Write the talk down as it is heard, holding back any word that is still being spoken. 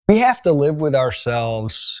we have to live with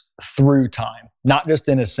ourselves through time, not just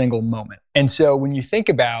in a single moment. And so when you think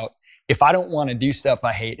about, if I don't want to do stuff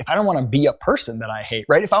I hate, if I don't want to be a person that I hate,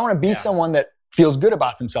 right? If I want to be someone that feels good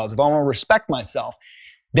about themselves, if I want to respect myself,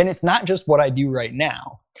 then it's not just what I do right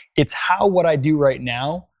now. It's how what I do right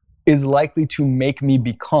now is likely to make me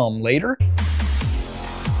become later.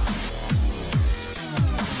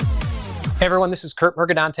 Hey everyone, this is Kurt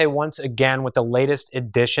Mercadante once again with the latest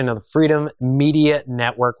edition of the Freedom Media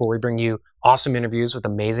Network, where we bring you awesome interviews with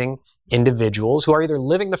amazing individuals who are either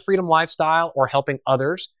living the freedom lifestyle or helping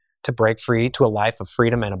others to break free to a life of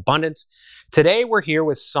freedom and abundance. Today, we're here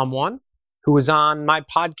with someone who was on my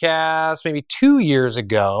podcast maybe 2 years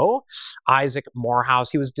ago, Isaac Morehouse.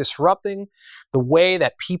 He was disrupting the way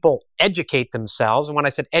that people educate themselves. And when I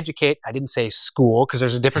said educate, I didn't say school, because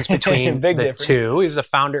there's a difference between the two. He was the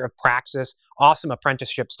founder of Praxis, awesome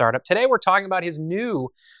apprenticeship startup. Today, we're talking about his new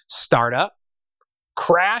startup,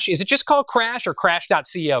 Crash. Is it just called Crash or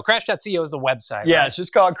Crash.co? Crash.co is the website. Yeah, right? It's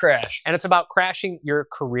just called Crash. And it's about crashing your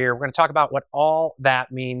career. We're going to talk about what all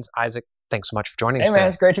that means. Isaac, thanks so much for joining us today. Hey man,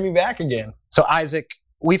 it's great to be back again. So Isaac,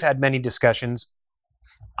 we've had many discussions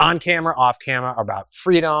on camera, off camera, about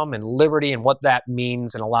freedom and liberty and what that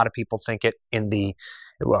means. And a lot of people think it in it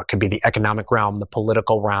could be the economic realm, the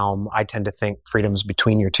political realm. I tend to think freedom's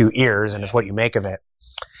between your two ears, and it's what you make of it.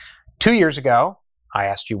 2 years ago, I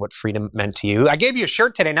asked you what freedom meant to you. I gave you a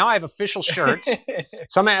shirt today. Now I have official shirts.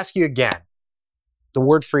 So I'm going to ask you again. The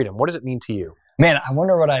word freedom, what does it mean to you? Man, I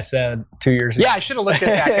wonder what I said 2 years ago. Yeah, I should have looked it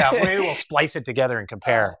back up. Maybe we'll splice it together and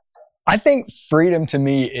compare. I think freedom to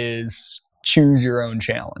me is choose your own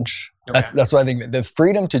challenge. Okay. That's what I think. The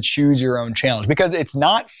freedom to choose your own challenge, because it's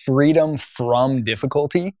not freedom from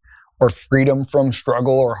difficulty or freedom from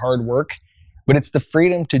struggle or hard work, but it's the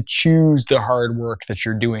freedom to choose the hard work that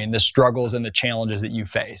you're doing, the struggles and the challenges that you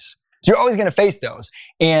face. So you're always going to face those.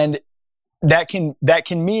 And that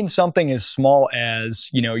can mean something as small as,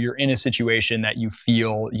 you're in a situation that you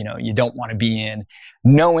feel, you don't want to be in,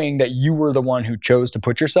 knowing that you were the one who chose to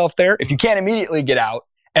put yourself there. If you can't immediately get out,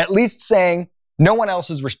 at least saying, no one else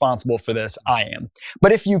is responsible for this, I am.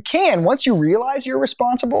 But if you can, once you realize you're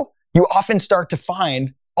responsible, you often start to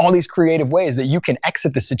find all these creative ways that you can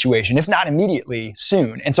exit the situation, if not immediately,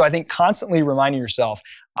 soon. And so I think constantly reminding yourself,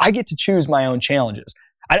 I get to choose my own challenges.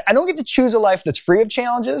 I don't get to choose a life that's free of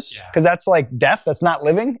challenges, because that's like death, that's not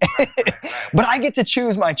living. Right. But I get to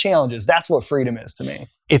choose my challenges. That's what freedom is to me.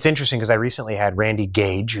 It's interesting because I recently had Randy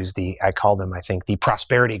Gage, who's I called him, I think, the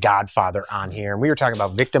prosperity godfather on here. And we were talking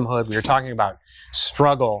about victimhood. We were talking about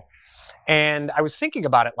struggle. And I was thinking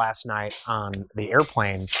about it last night on the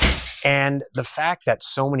airplane, and the fact that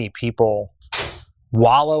so many people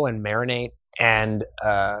wallow and marinate and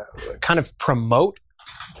kind of promote,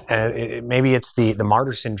 maybe it's the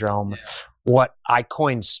martyr syndrome, what I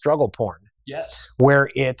coined struggle porn. Yes. Where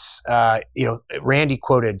it's, Randy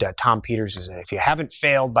quoted Tom Peters, who said, if you haven't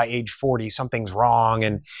failed by age 40, something's wrong.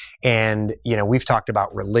 And we've talked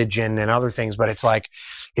about religion and other things, but it's like,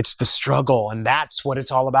 it's the struggle, and that's what it's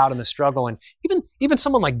all about in the struggle. And even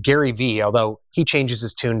someone like Gary Vee, although he changes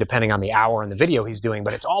his tune depending on the hour and the video he's doing,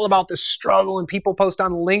 but it's all about the struggle. And people post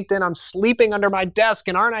on LinkedIn, I'm sleeping under my desk,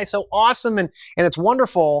 and aren't I so awesome? And it's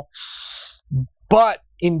wonderful. But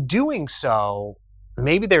in doing so,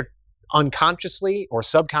 maybe they're unconsciously or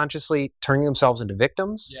subconsciously turning themselves into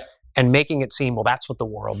victims and making it seem, well, that's what the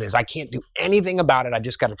world is. I can't do anything about it. I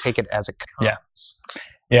just got to take it as it comes.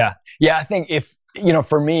 Yeah. I think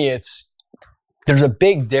for me, there's a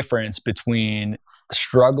big difference between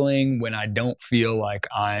struggling when I don't feel like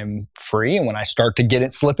I'm free and when I start to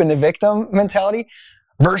slip into victim mentality,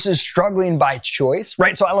 versus struggling by choice,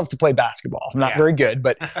 right? So I love to play basketball. I'm not very good,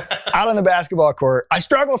 but out on the basketball court, I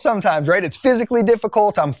struggle sometimes, right? It's physically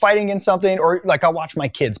difficult. I'm fighting in something, or like I watch my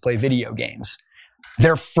kids play video games.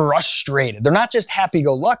 They're frustrated. They're not just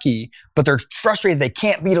happy-go-lucky, but they're frustrated. They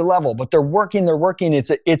can't beat a level, but they're working.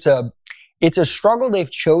 It's a struggle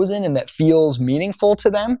they've chosen and that feels meaningful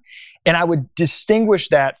to them. And I would distinguish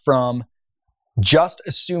that from just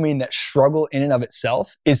assuming that struggle in and of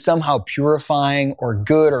itself is somehow purifying or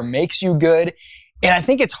good or makes you good. And I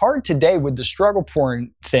think it's hard today with the struggle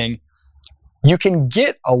porn thing. You can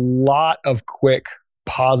get a lot of quick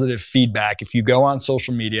positive feedback if you go on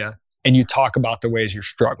social media and you talk about the ways you're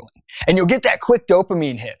struggling. And you'll get that quick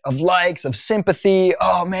dopamine hit of likes, of sympathy.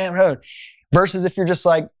 Oh man, versus if you're just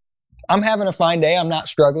like, I'm having a fine day, I'm not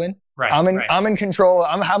struggling. Right, I'm in control.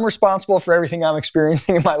 I'm responsible for everything I'm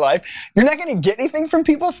experiencing in my life. You're not going to get anything from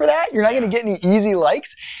people for that. You're not going to get any easy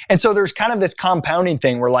likes. And so there's kind of this compounding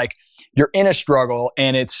thing where like you're in a struggle,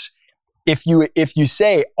 and it's if you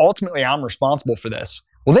say ultimately I'm responsible for this,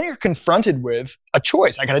 well, then you're confronted with a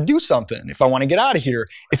choice. I got to do something if I want to get out of here.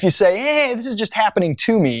 If you say, hey, this is just happening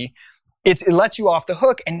to me, it lets you off the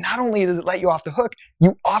hook. And not only does it let you off the hook,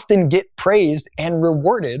 you often get praised and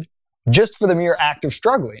rewarded just for the mere act of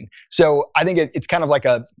struggling. So I think it's kind of like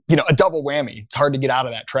a double whammy. It's hard to get out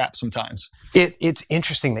of that trap sometimes. It's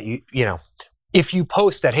interesting that if you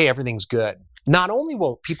post that, hey, everything's good, not only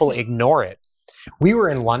will people ignore it, we were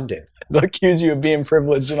in London. They'll accuse you of being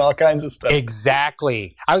privileged and all kinds of stuff.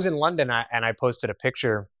 Exactly. I was in London and I posted a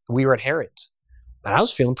picture. We were at Harrods and I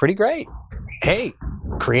was feeling pretty great. Hey,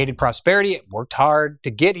 created prosperity, worked hard to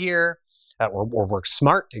get here, or worked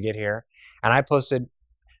smart to get here. And I posted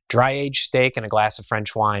dry aged steak and a glass of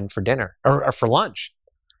French wine for dinner or for lunch.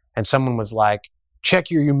 And someone was like,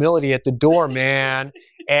 check your humility at the door, man.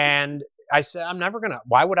 And I said,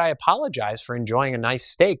 why would I apologize for enjoying a nice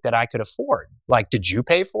steak that I could afford? Like, did you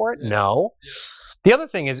pay for it? No. The other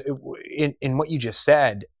thing is, in what you just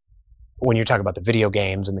said, when you're talking about the video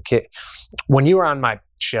games and the kid, when you were on my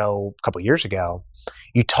show a couple of years ago,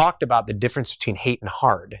 you talked about the difference between hate and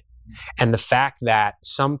hard. And the fact that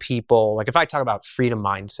some people, like if I talk about freedom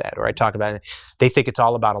mindset, or I talk about it, they think it's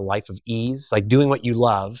all about a life of ease, like doing what you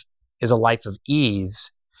love is a life of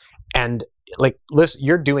ease. And like, listen,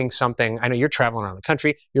 you're doing something. I know you're traveling around the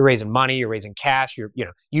country. You're raising money. You're raising cash.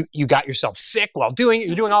 You got yourself sick while doing it.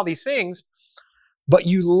 You're doing all these things, but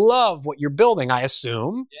you love what you're building, I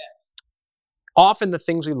assume. Yeah. Often the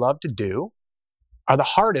things we love to do are the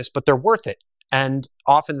hardest, but they're worth it. And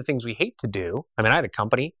often the things we hate to do. I mean, I had a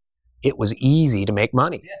company. It was easy to make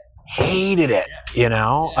money. Yeah. Hated it, Yeah.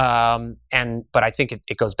 But I think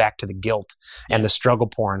it goes back to the guilt and the struggle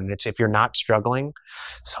porn. And it's, if you're not struggling,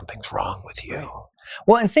 something's wrong with you.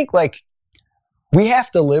 Well, and think like we have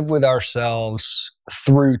to live with ourselves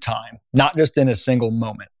through time, not just in a single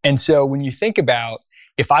moment. And so when you think about,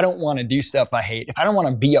 if I don't want to do stuff I hate, if I don't want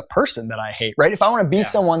to be a person that I hate, right? If I want to be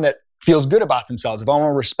someone that feels good about themselves, if I want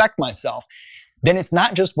to respect myself, then it's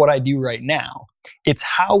not just what I do right now. It's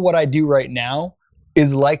how what I do right now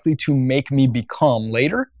is likely to make me become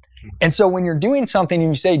later. And so when you're doing something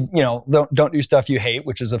and you say, don't do stuff you hate,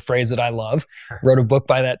 which is a phrase that I love, wrote a book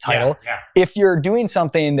by that title. Yeah. If you're doing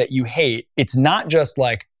something that you hate, it's not just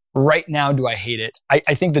like, right now, do I hate it?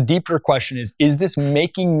 I think the deeper question is this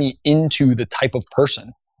making me into the type of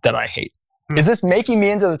person that I hate? Is this making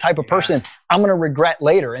me into the type of person I'm going to regret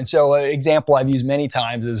later? And so an example I've used many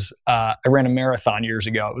times is I ran a marathon years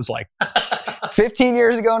ago. It was like 15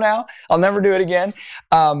 years ago now. I'll never do it again.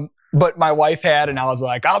 But my wife had, and I was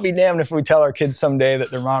like, I'll be damned if we tell our kids someday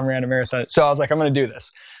that their mom ran a marathon. So I was like, I'm going to do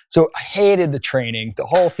this. So I hated the training, the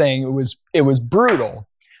whole thing. It was brutal.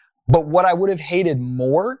 But what I would have hated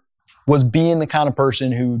more was being the kind of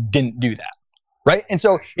person who didn't do that. Right? And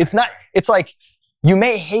so it's like, you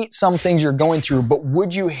may hate some things you're going through, but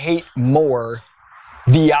would you hate more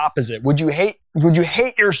the opposite? Would you hate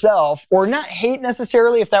yourself, or not hate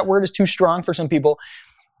necessarily if that word is too strong for some people?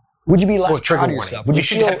 Would you be less proud of yourself? We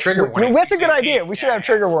should have trigger warning. That's a good idea. We should have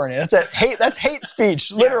trigger warning. That's hate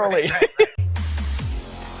speech, literally. Right.